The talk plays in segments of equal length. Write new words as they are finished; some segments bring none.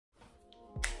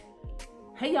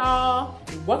Hey y'all,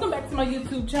 welcome back to my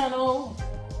YouTube channel.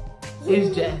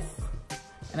 It's Jess,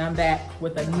 and I'm back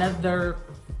with another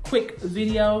quick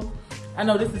video. I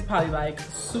know this is probably like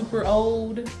super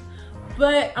old,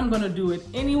 but I'm gonna do it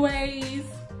anyways.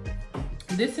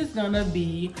 This is gonna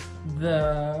be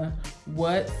the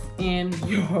what's in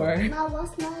your... No,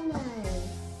 what's my name?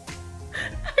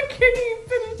 I can't even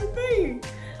finish the thing.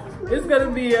 It's gonna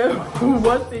be a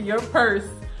what's in your purse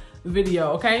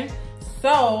video, okay?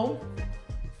 So,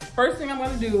 first thing I'm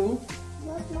gonna do...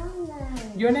 What's my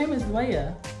name? Your name is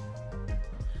Leia.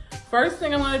 First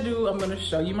thing I'm gonna do, I'm gonna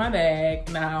show you my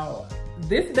bag. Now,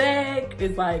 this bag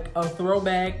is like a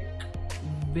throwback,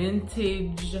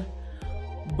 vintage,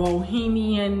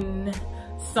 bohemian,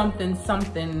 something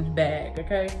bag,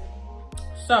 okay?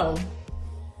 So,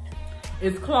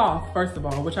 it's cloth, first of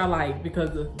all, which I like because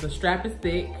the strap is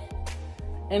thick.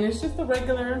 And it's just a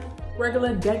regular,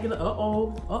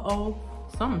 uh-oh,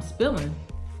 something's spilling.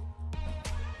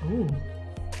 Ooh,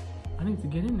 I need to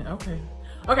get in there,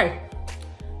 okay.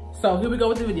 So here we go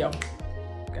with the video.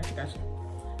 Gotcha.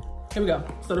 Here we go.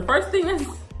 So the first thing is,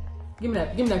 give me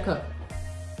that cup.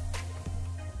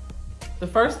 The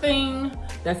first thing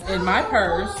that's in my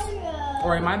purse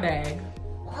or in my bag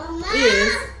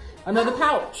is another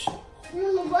pouch.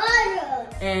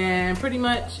 And pretty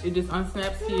much it just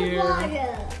unsnaps here.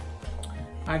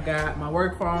 I got my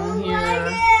work phone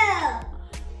here.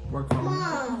 Work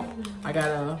phone. I got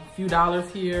a few dollars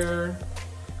here.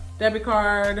 Debit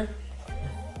card.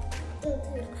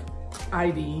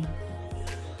 ID.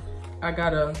 I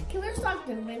got a... Can we start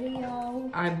the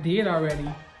video? I did already.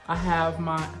 I have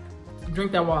my...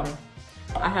 Drink that water.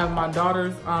 I have my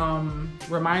daughter's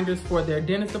reminders for their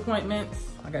dentist appointments.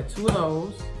 I got 2 of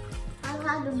those.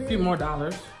 A few more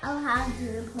dollars.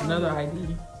 Another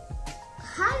ID.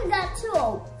 How you got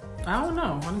 2? I don't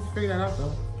know. I need to figure that out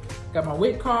though. Got my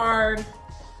WIC card.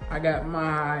 I got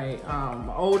my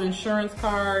old insurance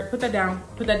card. Put that down.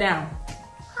 Put that down.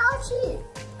 How cheap?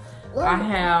 I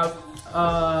have,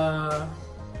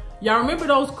 y'all remember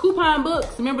those coupon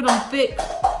books? Remember them thick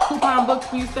coupon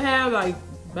books we used to have like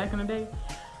back in the day?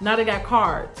 Now they got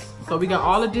cards. So we got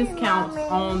all the discounts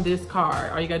on this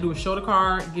card. All you gotta do is show the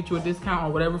card, get you a discount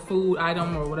on whatever food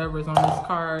item or whatever is on this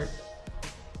card.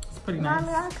 It's pretty nice.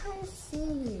 Mommy, I can't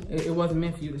see. It wasn't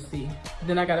meant for you to see.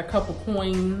 Then I got a couple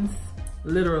coins,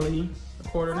 literally a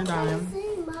quarter and a dime. I can't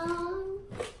see, Mom.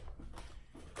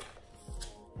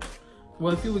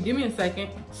 Well, if you would give me a second,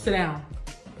 sit down.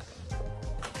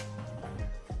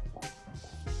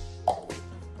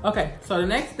 Okay, so the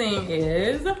next thing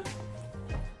is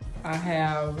I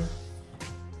have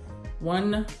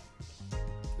one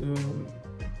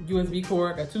USB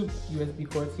cord. Got 2 USB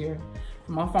cords here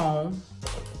for my phone.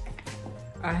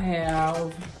 I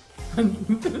have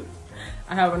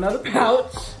I have another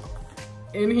pouch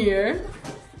in here.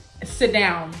 Sit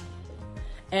down.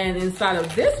 And inside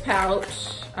of this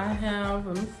pouch, I have,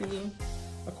 let me see,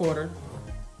 a quarter.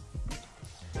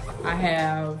 I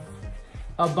have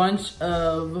a bunch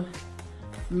of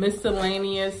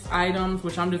miscellaneous items,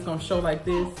 which I'm just gonna show like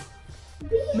this.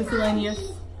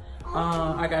 Miscellaneous.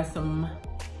 I got some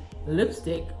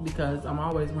lipstick because I'm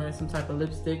always wearing some type of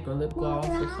lipstick or lip gloss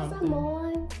or something.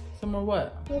 Some more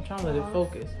what? I'm trying to let it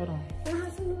focus. Hold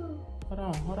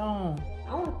on.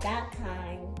 I want that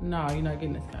kind. No, you're not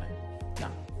getting this kind. No.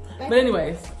 But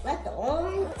anyways. Like the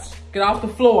orange? Get off the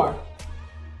floor.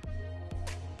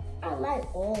 I like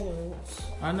orange.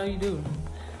 I know you do.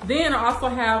 Then I also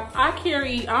have, I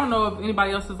don't know if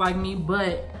anybody else is like me,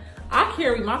 but I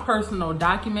carry my personal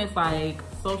documents like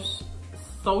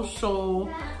social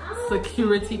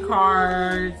security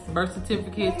cards, birth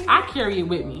certificates. I carry it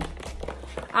with me.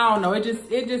 I don't know, it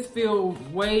just feels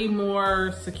way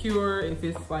more secure if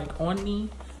it's like on me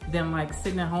than like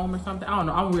sitting at home or something. I don't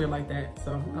know, I'm weird like that,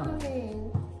 so.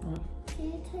 Can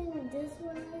you take it this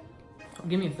way?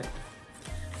 Give me a second.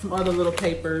 Some other little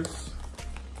papers.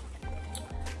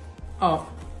 Oh,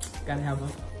 gotta have a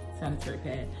sanitary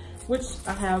pad, which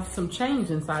I have some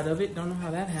change inside of it. Don't know how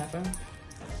that happened.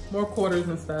 More quarters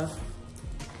and stuff.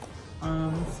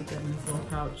 Let's put that in this little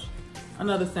pouch.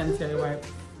 Another sanitary wipe.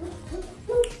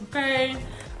 Okay,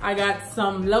 I got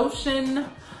some lotion.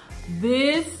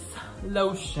 This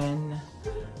lotion,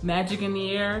 Magic in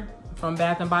the Air from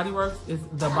Bath & Body Works, is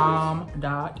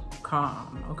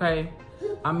thebomb.com, okay?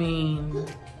 I mean,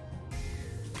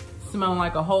 smelling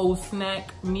like a whole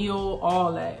snack, meal,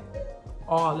 all that.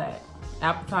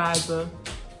 Appetizer,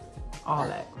 all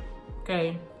that,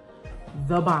 okay?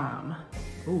 The Bomb.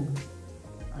 Ooh,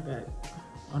 I got,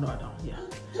 oh no I don't, yeah.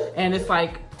 And it's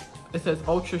like, it says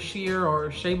ultra sheer or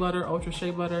shea butter, ultra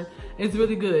shea butter. It's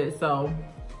really good, so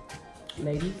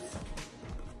ladies,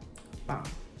 Bomb.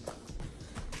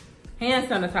 Hand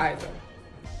sanitizer.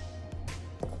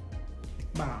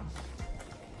 Bomb.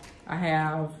 I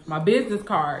have my business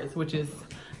cards, which is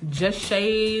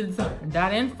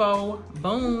justshades.info.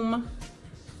 Boom.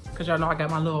 Because y'all know I got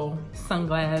my little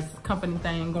sunglass company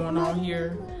thing going on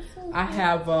here. I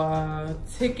have a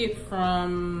ticket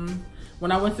from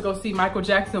when I went to go see Michael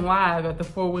Jackson live at the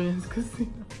Four Winds Casino.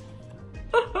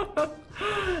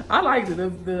 I liked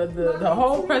it. The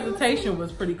whole presentation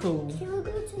was pretty cool. Can we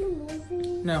go to the movie?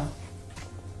 No.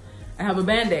 I have a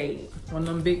Band-Aid. One of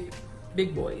them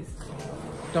big boys.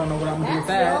 Don't know what I'm gonna do with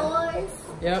that. Yours?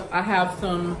 Yep. I have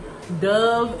some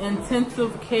Dove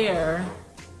Intensive Care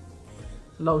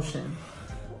lotion.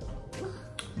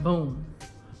 Boom.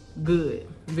 Good.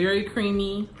 Very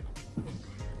creamy.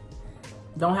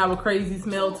 Don't have a crazy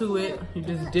smell to it. You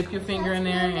just dip your finger in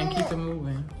there and keep it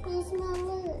moving. That's my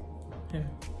lip. Here.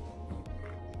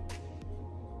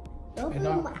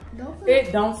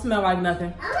 It don't smell like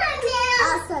nothing.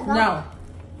 No.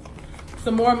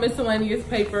 Some more miscellaneous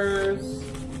papers.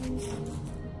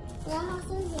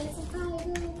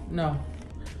 No.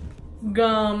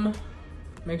 Gum.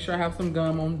 Make sure I have some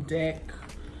gum on deck.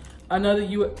 Another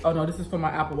oh no, this is for my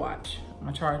Apple Watch,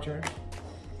 my charger.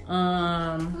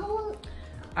 I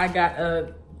got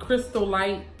a Crystal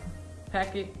Light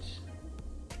package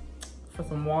for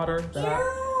some water that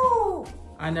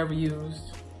I never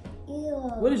used. Ew.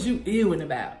 What is you ewing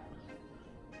about?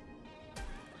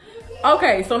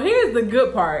 Okay, so here's the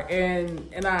good part, and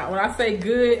when I say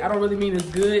good, I don't really mean it's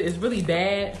good. It's really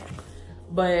bad,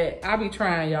 but I be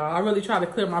trying, y'all. I really try to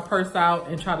clear my purse out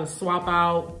and try to swap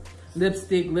out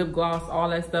lipstick, lip gloss, all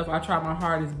that stuff. I try my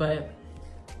hardest, but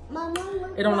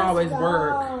it don't always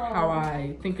work how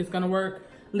I think it's gonna work.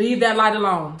 Leave that light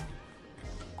alone.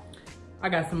 I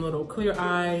got some little clear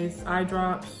eye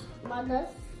drops.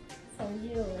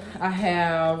 I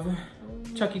have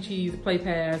Chuck E. Cheese Play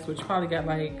Pass, which probably got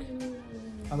like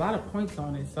a lot of points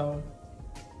on it, so.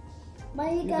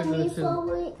 But you got me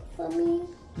for me?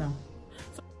 No.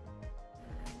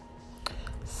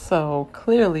 So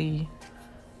clearly,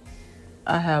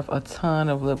 I have a ton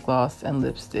of lip gloss and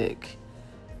lipstick,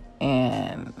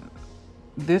 and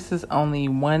this is only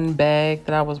one bag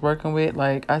that I was working with.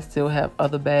 Like, I still have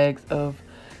other bags of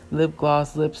lip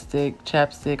gloss, lipstick,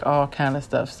 chapstick, all kind of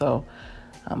stuff. So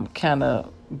I'm kind of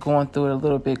going through it a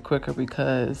little bit quicker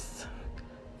because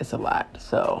it's a lot.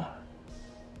 So,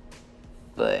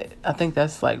 but I think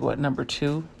that's like what, number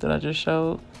 2 that I just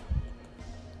showed.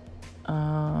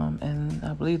 And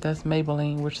I believe that's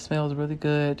Maybelline, which smells really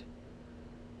good.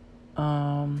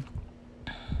 Let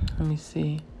me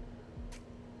see.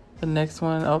 The next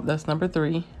one, oh, that's number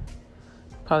 3.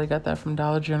 Probably got that from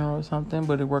Dollar General or something,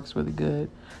 but it works really good.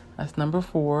 That's number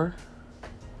 4.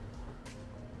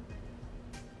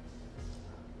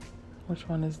 Which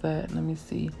one is that? Let me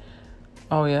see.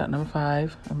 Oh yeah, number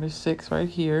 5. Number 6 right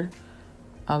here.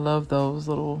 I love those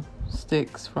little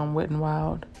sticks from Wet n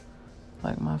Wild.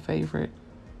 Like my favorite.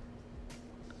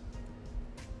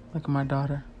 Look at my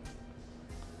daughter.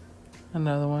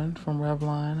 Another one from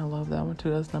Revlon. I love that one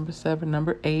too. That's number 7.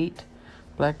 Number 8,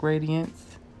 Black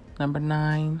Radiance. Number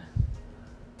 9.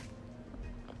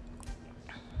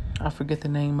 I forget the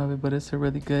name of it, but it's a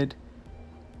really good.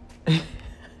 I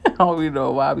don't even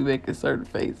know why I be making certain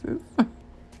faces.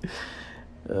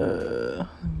 Let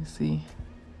me see.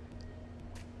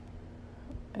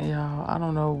 Y'all, I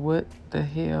don't know what the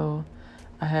hell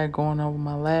I had going on with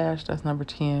my lash. That's number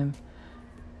 10.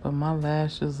 But my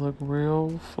lashes look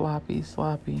real floppy,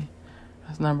 sloppy.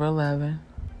 That's number 11.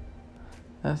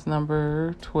 That's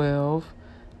number 12.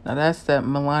 Now that's that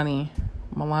Milani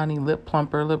Lip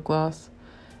Plumper lip gloss.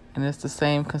 And it's the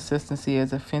same consistency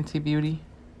as a Fenty Beauty.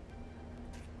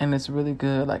 And it's really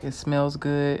good. Like, it smells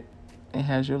good. It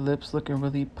has your lips looking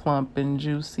really plump and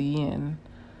juicy and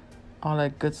all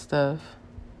that good stuff.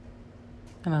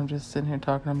 And I'm just sitting here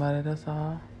talking about it, that's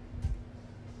all.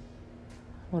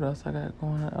 What else I got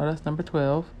going on? Oh, that's number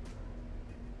 12.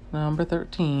 Number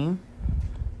 13.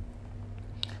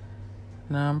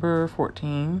 Number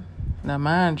 14. Now,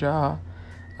 mind y'all,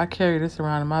 I carry this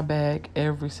around in my bag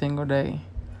every single day.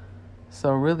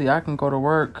 So really, I can go to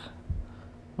work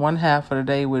one half of the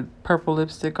day with purple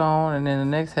lipstick on, and then the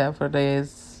next half of the day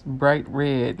is bright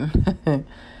red.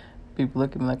 People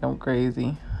look at me like I'm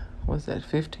crazy. What's that,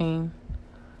 15?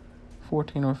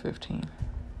 14 or 15.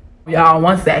 Y'all,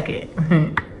 1 second.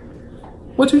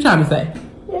 What you trying to say?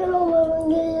 You don't want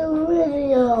to get a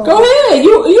video. Go ahead.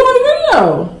 You on the video.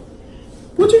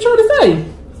 What you trying to say?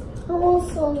 I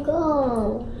want some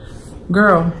gum.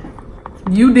 Girl,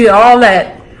 you did all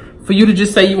that for you to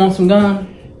just say you want some gum?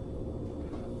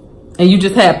 and you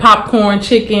just had popcorn,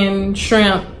 chicken,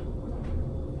 shrimp,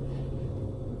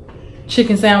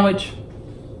 chicken sandwich.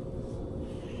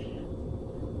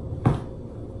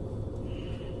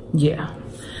 Yeah.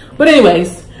 But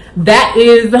anyways, that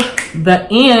is the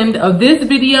end of this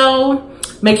video.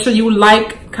 Make sure you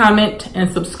like, comment,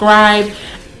 and subscribe.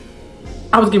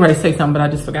 I was getting ready to say something, but I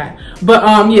just forgot. But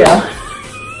yeah.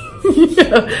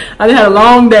 I had a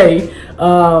long day.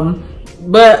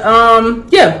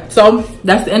 Yeah, so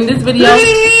that's the end of this video.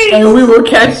 And we will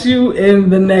catch you in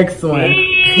the next one.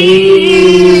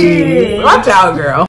 Peace. Watch out, girl.